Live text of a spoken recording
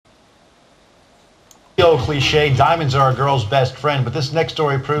The old cliche, diamonds are a girl's best friend, but this next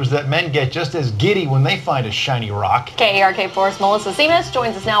story proves that men get just as giddy when they find a shiny rock. KARK4's Melissa Seamus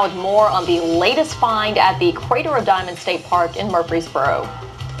joins us now with more on the latest find at the Crater of Diamonds State Park in Murfreesboro.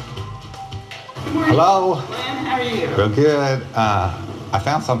 Hello. Glenn, how are you? Real good. I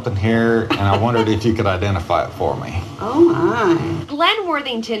found something here, and I wondered if you could identify it for me. Oh, my. Glenn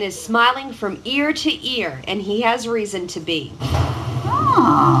Worthington is smiling from ear to ear, and he has reason to be.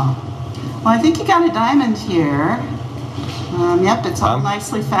 Oh. Well, I think you got a diamond here. Yep, it's all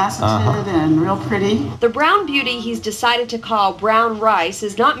nicely faceted and real pretty. The brown beauty he's decided to call brown rice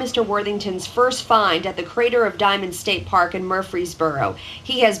is not Mr. Worthington's first find at the Crater of Diamonds State Park in Murfreesboro.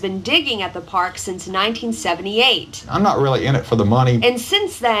 He has been digging at the park since 1978. I'm not really in it for the money. And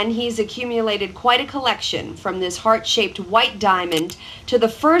since then, he's accumulated quite a collection, from this heart-shaped white diamond to the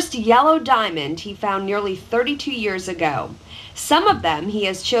first yellow diamond he found nearly 32 years ago. Some of them he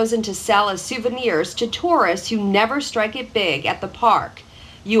has chosen to sell as souvenirs to tourists who never strike it big at the park.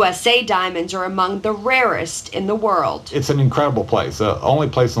 USA diamonds are among the rarest in the world. It's an incredible place, the only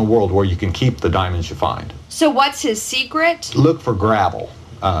place in the world where you can keep the diamonds you find. So what's his secret? Look for gravel.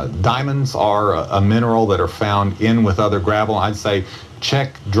 Diamonds are a mineral that are found in with other gravel. I'd say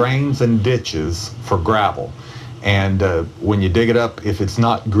check drains and ditches for gravel. And when you dig it up, if it's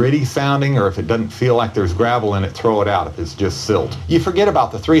not gritty sounding or if it doesn't feel like there's gravel in it, throw it out if it's just silt. You forget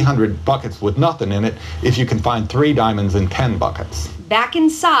about the 300 buckets with nothing in it if you can find 3 diamonds in 10 buckets. Back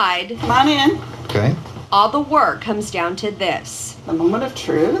inside, Come on in. Okay. all the work comes down to this. The moment of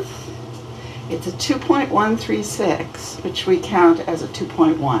truth. It's a 2.136, which we count as a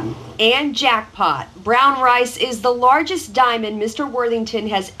 2.1. And jackpot. Brown rice is the largest diamond Mr. Worthington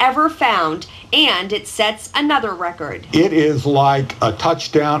has ever found, and it sets another record. It is like a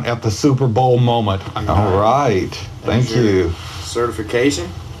touchdown at the Super Bowl moment. All right. Thank you. Certification.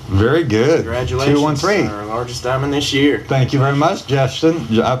 Very good. Congratulations. 213. Our largest diamond this year. Thank you very much, Justin.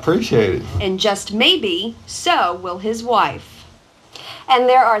 I appreciate it. And just maybe, so will his wife. And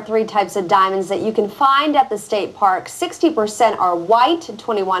there are 3 types of diamonds that you can find at the state park. 60% are white,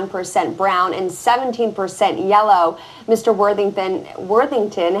 21% brown, and 17% yellow. Mr.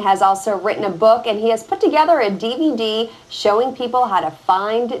 Worthington has also written a book, and he has put together a DVD showing people how to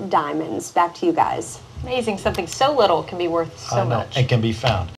find diamonds. Back to you guys. Amazing, something so little can be worth so much. And can be found.